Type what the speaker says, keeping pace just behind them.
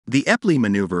The Epley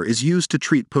maneuver is used to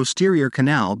treat posterior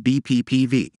canal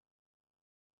BPPV.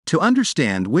 To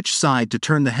understand which side to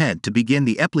turn the head to begin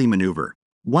the Epley maneuver,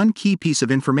 one key piece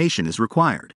of information is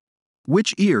required.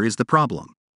 Which ear is the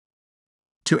problem?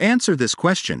 To answer this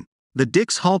question, the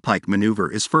Dix-Hallpike maneuver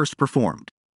is first performed.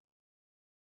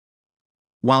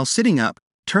 While sitting up,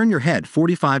 turn your head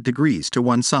 45 degrees to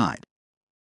one side.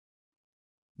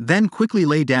 Then quickly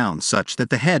lay down such that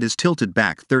the head is tilted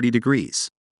back 30 degrees.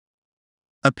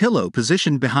 A pillow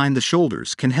positioned behind the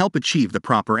shoulders can help achieve the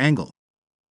proper angle.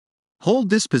 Hold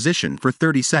this position for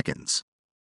 30 seconds.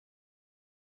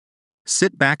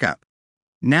 Sit back up.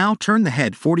 Now turn the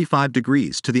head 45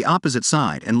 degrees to the opposite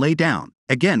side and lay down,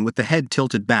 again with the head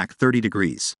tilted back 30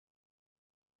 degrees.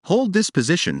 Hold this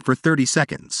position for 30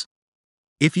 seconds.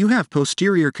 If you have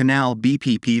posterior canal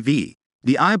BPPV,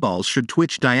 the eyeballs should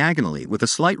twitch diagonally with a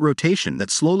slight rotation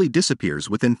that slowly disappears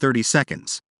within 30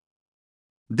 seconds.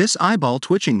 This eyeball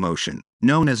twitching motion,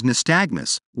 known as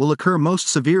nystagmus, will occur most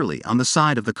severely on the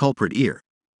side of the culprit ear.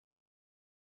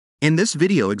 In this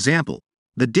video example,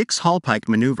 the Dix-Hallpike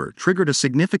maneuver triggered a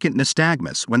significant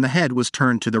nystagmus when the head was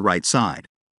turned to the right side.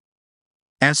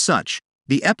 As such,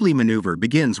 the Epley maneuver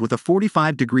begins with a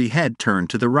 45-degree head turned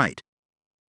to the right.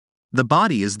 The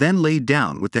body is then laid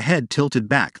down with the head tilted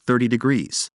back 30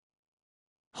 degrees.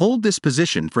 Hold this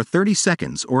position for 30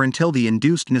 seconds or until the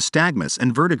induced nystagmus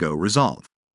and vertigo resolve.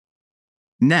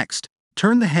 Next,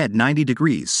 turn the head 90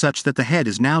 degrees such that the head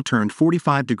is now turned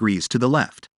 45 degrees to the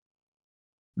left.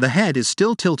 The head is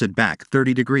still tilted back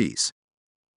 30 degrees.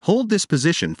 Hold this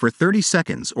position for 30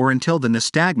 seconds or until the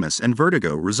nystagmus and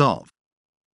vertigo resolve.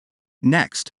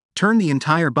 Next, turn the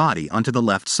entire body onto the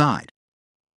left side.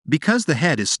 Because the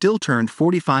head is still turned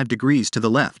 45 degrees to the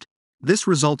left, this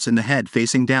results in the head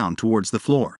facing down towards the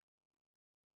floor.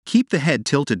 Keep the head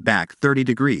tilted back 30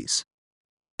 degrees.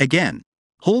 Again,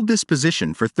 hold this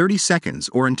position for 30 seconds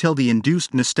or until the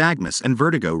induced nystagmus and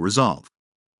vertigo resolve.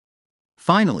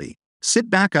 Finally, sit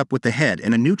back up with the head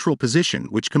in a neutral position,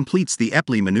 which completes the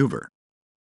Epley maneuver.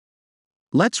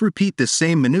 Let's repeat this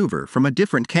same maneuver from a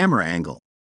different camera angle.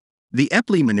 The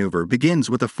Epley maneuver begins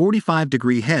with a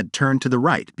 45-degree head turned to the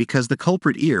right because the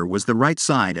culprit ear was the right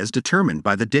side as determined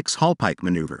by the Dix-Hallpike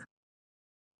maneuver.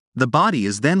 The body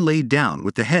is then laid down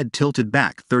with the head tilted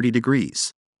back 30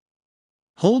 degrees.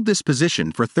 Hold this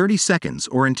position for 30 seconds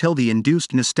or until the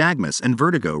induced nystagmus and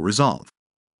vertigo resolve.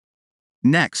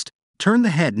 Next, turn the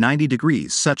head 90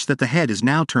 degrees such that the head is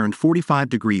now turned 45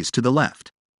 degrees to the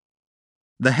left.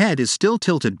 The head is still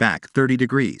tilted back 30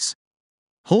 degrees.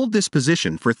 Hold this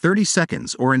position for 30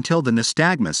 seconds or until the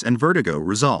nystagmus and vertigo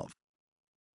resolve.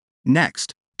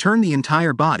 Next, turn the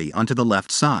entire body onto the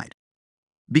left side.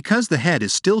 Because the head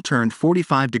is still turned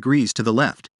 45 degrees to the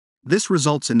left, this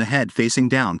results in the head facing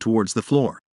down towards the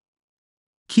floor.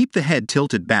 Keep the head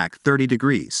tilted back 30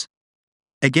 degrees.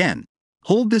 Again,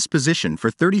 hold this position for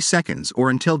 30 seconds or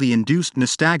until the induced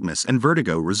nystagmus and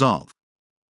vertigo resolve.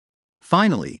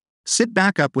 Finally, sit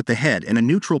back up with the head in a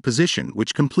neutral position,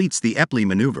 which completes the Epley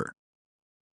maneuver.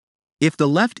 If the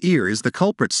left ear is the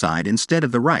culprit side instead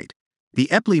of the right, the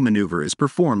Epley maneuver is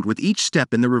performed with each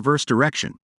step in the reverse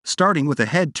direction, starting with a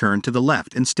head turned to the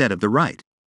left instead of the right.